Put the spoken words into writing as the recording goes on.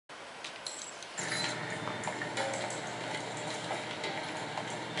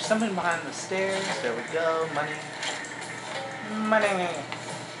something behind the stairs. There we go. Money. Money.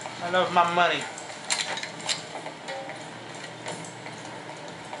 I love my money.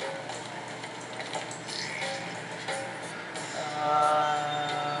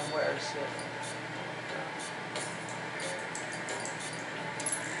 Where is it?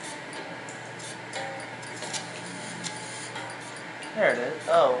 There it is.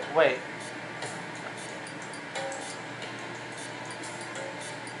 Oh, wait.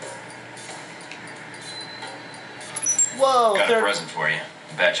 Whoa! Got a present for you.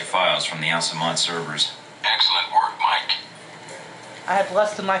 A batch of files from the Alcemont servers. Excellent work, Mike. I had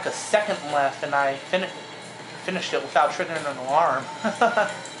less than like a second left, and I finished it without triggering an alarm.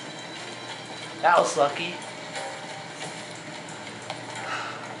 That was lucky.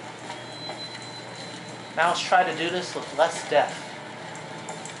 Now let's try to do this with less death.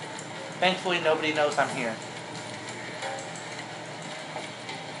 Thankfully, nobody knows I'm here.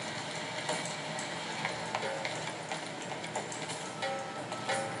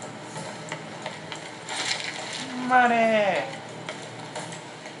 Money!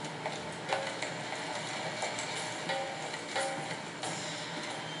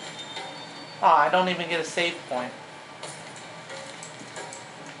 Oh, I don't even get a save point.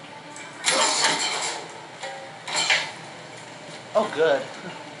 Oh, good.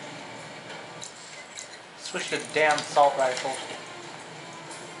 Switch to the damn assault rifle.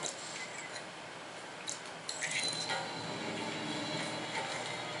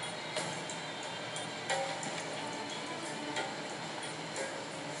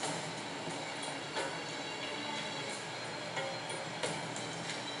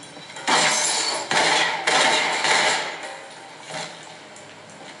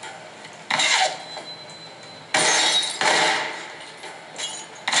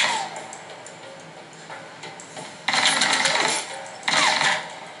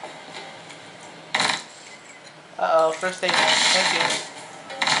 Uh-oh, first aid. Thank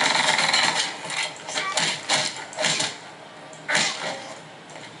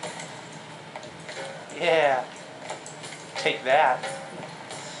you. Yeah. Take that.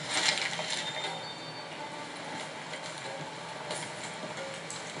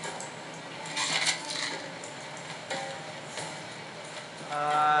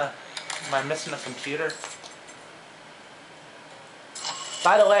 Am I missing a computer?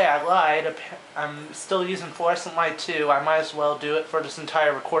 By the way, I lied. I'm still using Fluorescent Light 2. I might as well do it for this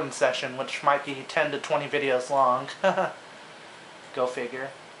entire recording session, which might be 10 to 20 videos long. Go figure.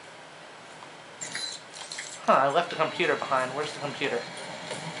 Huh, I left the computer behind. Where's the computer?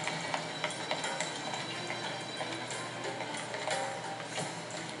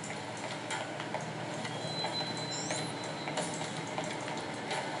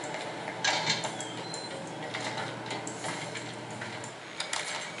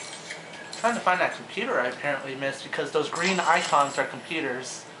 Trying to find that computer I apparently missed because those green icons are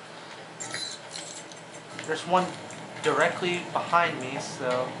computers. There's one directly behind me,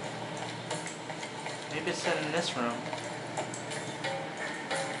 so maybe it's in this room.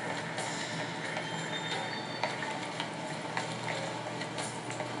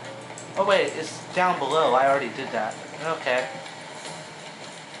 Oh wait, it's down below. I already did that. Okay.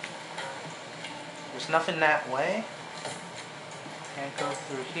 There's nothing that way. Can't go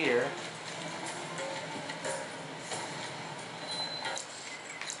through here.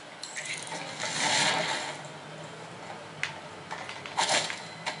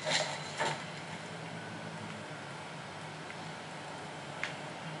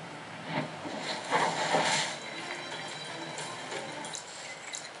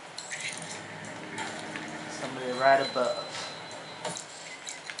 Somebody right above.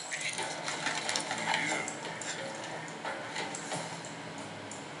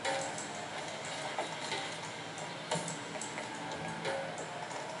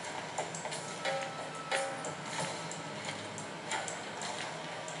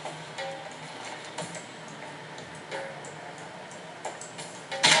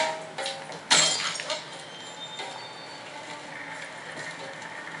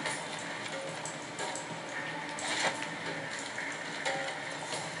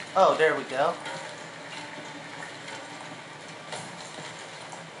 Oh, there we go.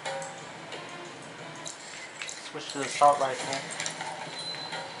 Switch to the assault rifle.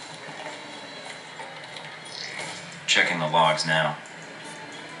 Checking the logs now.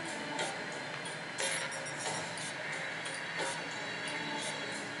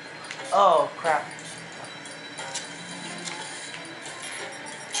 Oh, crap.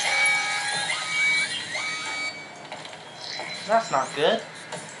 That's not good.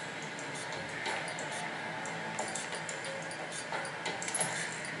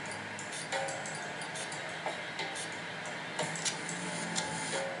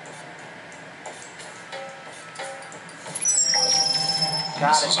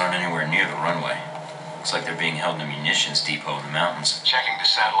 Missiles aren't anywhere near the runway. Looks like they're being held in a munitions depot in the mountains. Checking the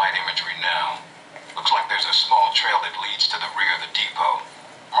satellite imagery now. Looks like there's a small trail that leads to the rear of the depot.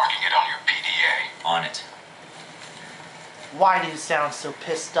 Marking it on your PDA. On it. Why do you sound so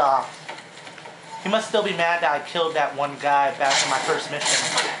pissed off? He must still be mad that I killed that one guy back in my first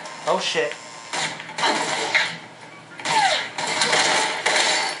mission. Oh shit.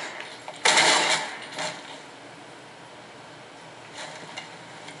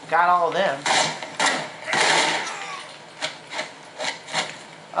 Got all of them.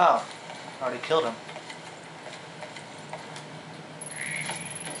 Oh, already killed him.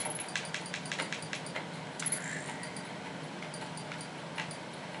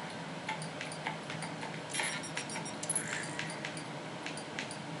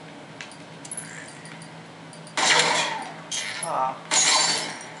 Ah.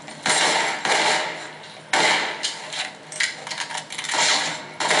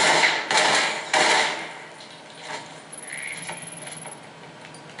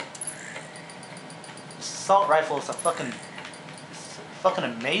 Assault rifle is fucking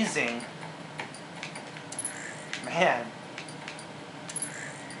amazing. Man.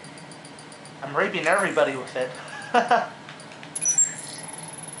 I'm raping everybody with it.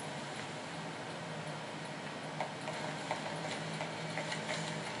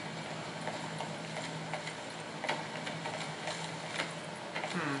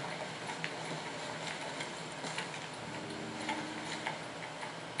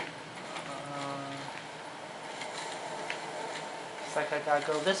 Looks like I gotta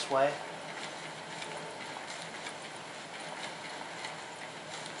go this way.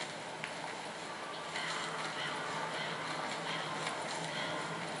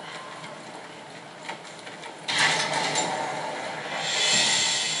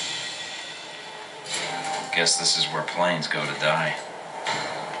 Guess this is where planes go to die.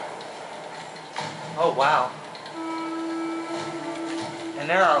 Oh wow. And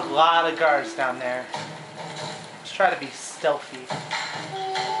there are a lot of guards down there. Let's try to be stealthy.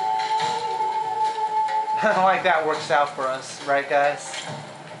 Like that works out for us, right guys?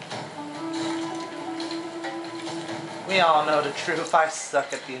 We all know the truth. I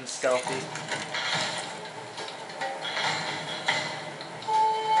suck at being stealthy.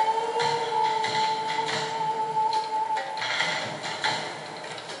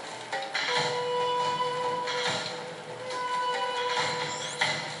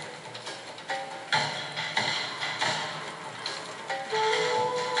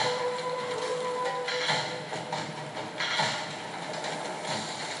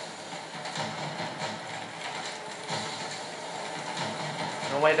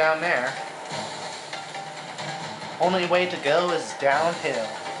 No way down there. Only way to go is downhill.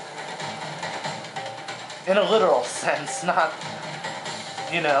 In a literal sense, not,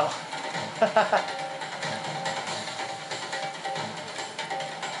 you know.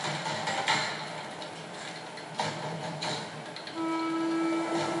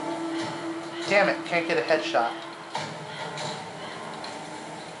 Damn it, can't get a headshot.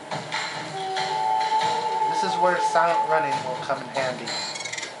 This is where silent running will come in handy.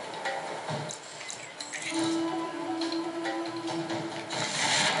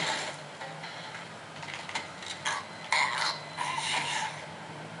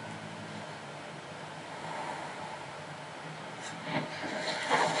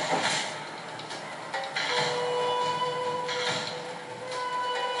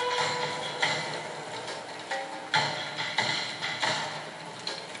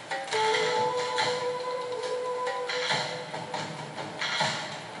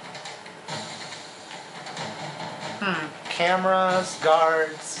 Cameras,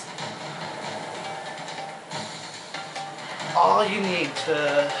 guards. All you need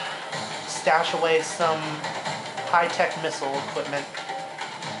to stash away some high-tech missile equipment.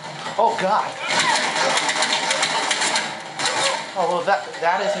 Oh God! Oh well,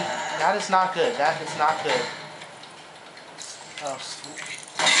 that is not good. That is not good. Oh,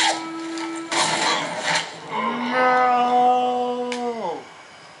 no!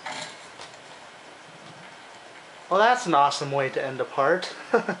 Well, that's an awesome way to end a part.